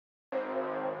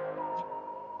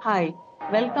Hi,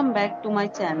 welcome back to my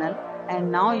channel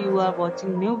and now you are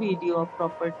watching new video of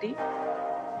property.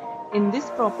 In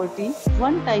this property,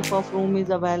 one type of room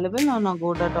is available on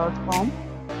agoda.com.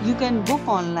 You can book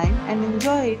online and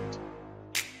enjoy it.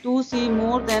 To see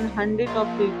more than 100 of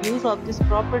reviews of this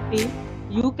property,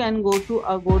 you can go to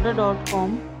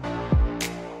agoda.com.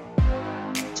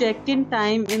 Check-in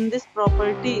time in this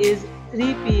property is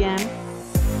 3 p.m.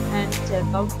 and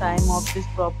checkout time of this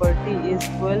property is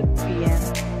 12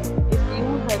 p.m. If you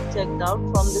have checked out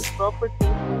from this property,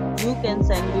 you can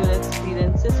send your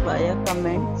experiences via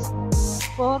comments.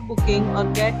 For booking or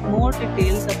get more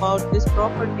details about this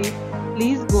property,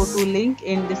 please go to link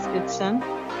in description.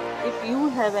 If you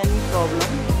have any problem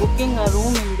booking a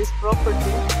room in this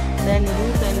property, then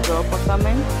you can drop a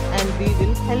comment and we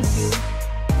will help you.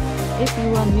 If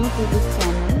you are new to this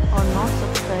channel or not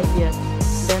subscribed yet,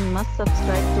 then must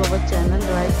subscribe to our channel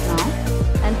right now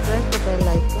and press the bell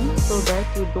icon so that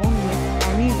you don't miss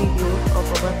any videos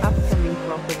of our upcoming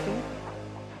property.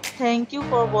 Thank you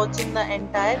for watching the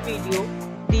entire video.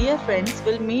 Dear friends,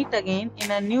 we'll meet again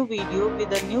in a new video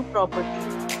with a new property.